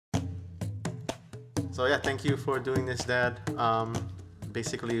So yeah, thank you for doing this, Dad.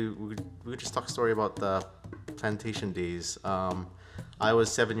 Basically, we just talk a story about the plantation days. I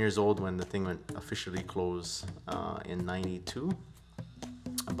was 7 years old when the thing went officially closed in '92.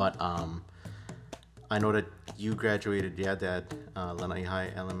 But I know that you graduated, yeah, Dad, Lanai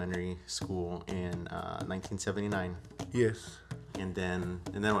High Elementary School in 1979. Yes. And then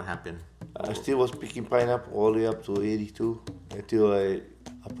what happened? I still was picking pineapple all the way up to 82 until I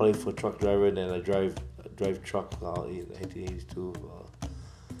applied for truck driver, and then I drive truck now in 1982.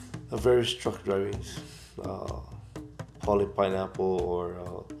 Various truck drivings, hauling pineapple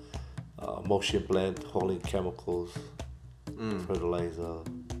or motion plant, hauling chemicals, fertilizer.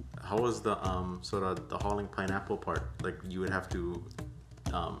 How was the the hauling pineapple part? Like you would have to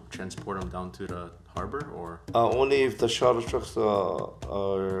transport them down to the harbor, or Only if the shuttle trucks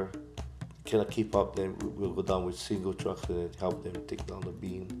cannot keep up, then we'll go down with single trucks and then help them take down the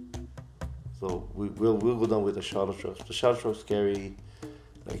beam. So we'll go down with the shuttle trucks. The shuttle trucks carry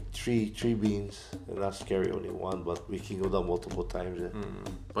like three beams, and not carry only one, but we can go down multiple times. Yeah.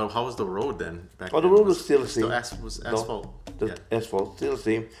 But how was the road then? Back Oh, the then? road was still the same. Was asphalt. The asphalt still the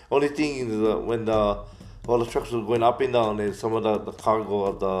same. Only thing is when all the trucks were going up and down, and some of the cargo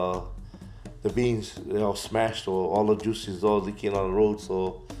of the beans, they all smashed, or all the juices all leaking on the road,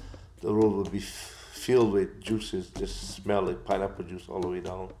 so the road would be filled with juices, just smell like pineapple juice all the way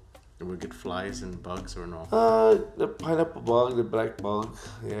down. Did we get flies and bugs or no? The pineapple bug, the black bug,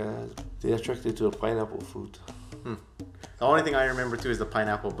 yeah, they attracted to the pineapple fruit. The only thing I remember too is the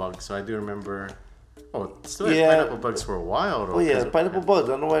pineapple bugs. So I do remember. Oh, still had Yeah. pineapple bugs for a while. Though, Oh yeah, 'cause pineapple bugs.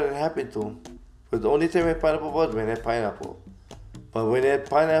 I don't know what happened to them. But the only time I had pineapple bugs when I had pineapple. But when I had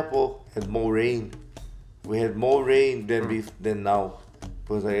pineapple, had more rain. We had more rain than now.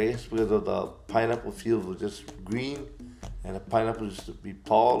 Because I guess because of the pineapple field was just green, and the pineapple used to be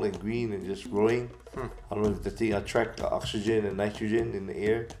tall and green and just growing. I don't know if the thing attract oxygen and nitrogen in the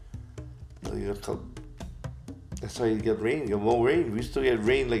air. So that's how you get rain. You get more rain. We still get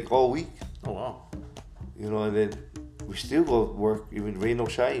rain like all week. Oh wow. And then we still go work, even rain or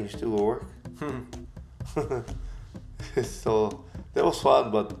shine, you still go work. So that was fun,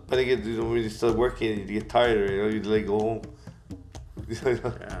 but then again, when you start working, you get tired, you like go home.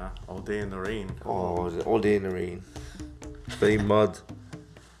 Yeah, all day in the rain. Oh, all day in the rain, playing mud.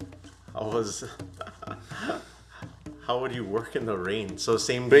 How would you work in the rain? So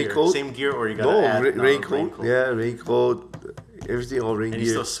Raincoat? same gear, or you gotta add Raincoat. Yeah, raincoat. Everything all rain And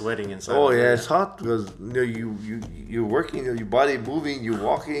gear. you're still sweating inside. Oh of yeah, it. it's hot because you're working, your body moving, you're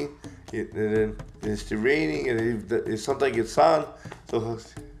walking, and then it's still raining, and it sometimes gets sun, so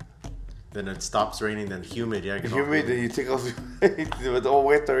Then it stops raining, then humid. Yeah, if you made it, you take off, it's all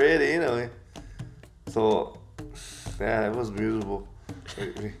wet already, So yeah, it was miserable.